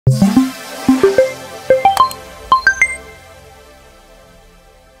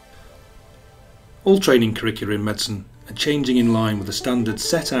All training curricula in medicine are changing in line with the standards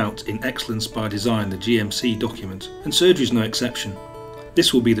set out in Excellence by Design, the GMC document, and surgery is no exception.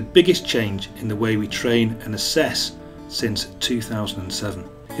 This will be the biggest change in the way we train and assess since 2007.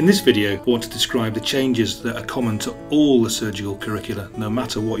 In this video, I want to describe the changes that are common to all the surgical curricula, no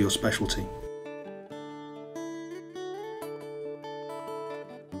matter what your specialty.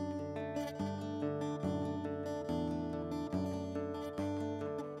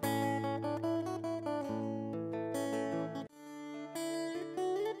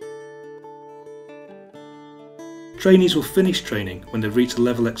 Trainees will finish training when they've reached the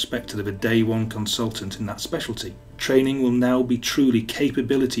level expected of a day one consultant in that specialty. Training will now be truly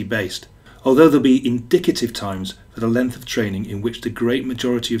capability based, although there'll be indicative times for the length of training in which the great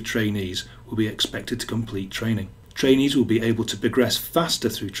majority of trainees will be expected to complete training. Trainees will be able to progress faster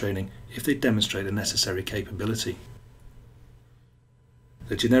through training if they demonstrate the necessary capability.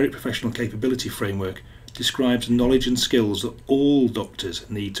 The generic professional capability framework describes knowledge and skills that all doctors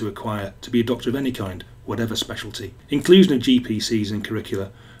need to acquire to be a doctor of any kind, whatever specialty. Inclusion of GPCs in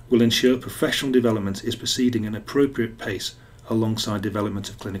curricula will ensure professional development is proceeding at an appropriate pace alongside development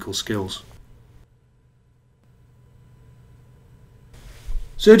of clinical skills.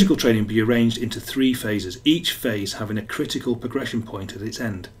 Surgical training will be arranged into 3 phases, each phase having a critical progression point at its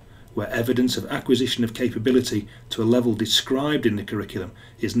end, where evidence of acquisition of capability to a level described in the curriculum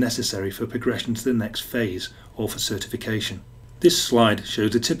is necessary for progression to the next phase or for certification. This slide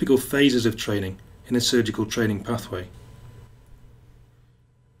shows the typical phases of training in a surgical training pathway.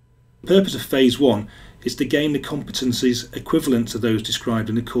 The purpose of phase 1 is to gain the competencies equivalent to those described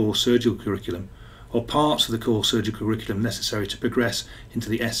in the core surgical curriculum, or parts of the core surgical curriculum necessary to progress into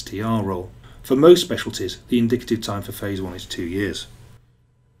the STR role. For most specialties, the indicative time for phase 1 is 2 years.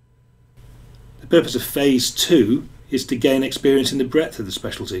 The purpose of phase 2 is to gain experience in the breadth of the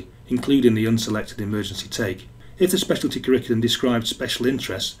specialty, including the unselected emergency take. If the specialty curriculum describes special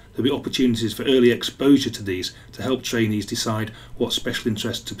interests, there will be opportunities for early exposure to these to help trainees decide what special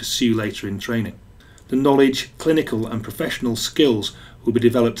interests to pursue later in training. The knowledge, clinical and professional skills will be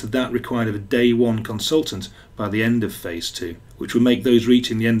developed to that required of a day one consultant by the end of phase 2, which will make those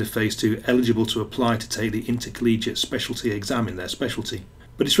reaching the end of phase 2 eligible to apply to take the intercollegiate specialty exam in their specialty.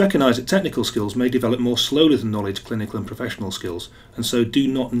 But it's recognised that technical skills may develop more slowly than knowledge, clinical and professional skills, and so do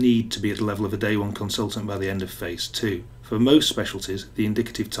not need to be at the level of a day one consultant by the end of phase 2. For most specialties, the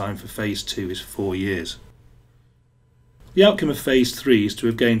indicative time for phase 2 is 4 years. The outcome of phase 3 is to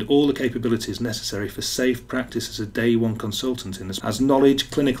have gained all the capabilities necessary for safe practice as a day one consultant as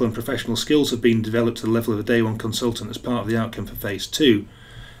knowledge, clinical and professional skills have been developed to the level of a day one consultant as part of the outcome for phase 2.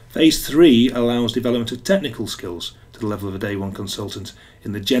 Phase 3 allows development of technical skills to the level of a day one consultant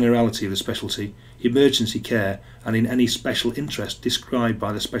in the generality of the specialty, emergency care and in any special interest described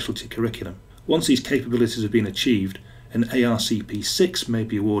by the specialty curriculum. Once these capabilities have been achieved, an ARCP 6 may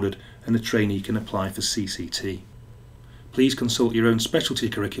be awarded and a trainee can apply for CCT. Please consult your own specialty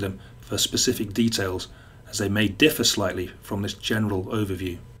curriculum for specific details, as they may differ slightly from this general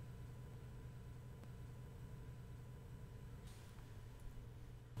overview.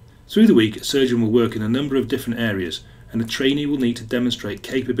 Through the week, a surgeon will work in a number of different areas, and a trainee will need to demonstrate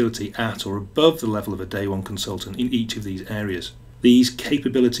capability at or above the level of a day one consultant in each of these areas. These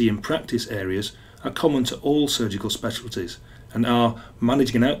capability in practice areas are common to all surgical specialties and are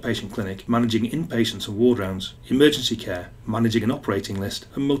managing an outpatient clinic, managing inpatients and ward rounds, emergency care, managing an operating list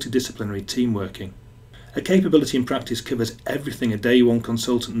and multidisciplinary team working. A capability in practice covers everything a day one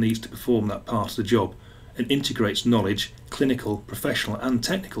consultant needs to perform that part of the job and integrates knowledge, clinical, professional and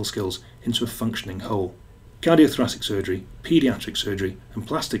technical skills into a functioning whole. Cardiothoracic surgery, paediatric surgery and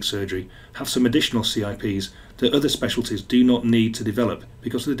plastic surgery have some additional CIPs that other specialties do not need to develop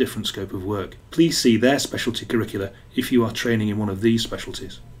because of the different scope of work. Please see their specialty curricula if you are training in one of these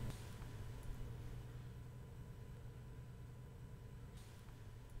specialties.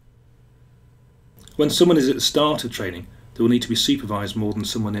 When someone is at the start of training, they will need to be supervised more than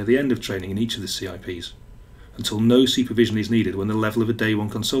someone near the end of training in each of the CIPs, until no supervision is needed when the level of a day one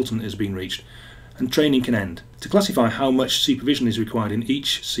consultant has been reached and training can end. To classify how much supervision is required in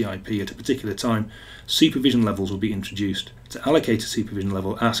each CIP at a particular time, supervision levels will be introduced. To allocate a supervision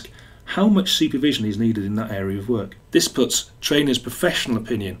level, ask how much supervision is needed in that area of work. This puts trainer's professional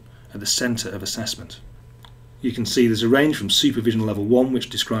opinion at the centre of assessment. You can see there's a range from supervision level 1, which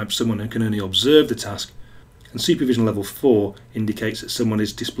describes someone who can only observe the task, and supervision level 4 indicates that someone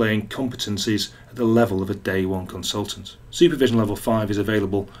is displaying competencies at the level of a day one consultant. Supervision level 5 is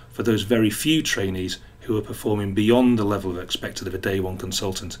available for those very few trainees who are performing beyond the level expected of a day one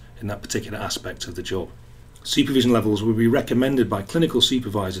consultant in that particular aspect of the job. Supervision levels will be recommended by clinical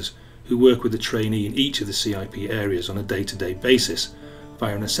supervisors who work with the trainee in each of the CIP areas on a day-to-day basis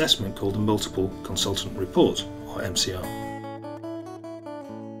via an assessment called a Multiple Consultant Report, or MCR.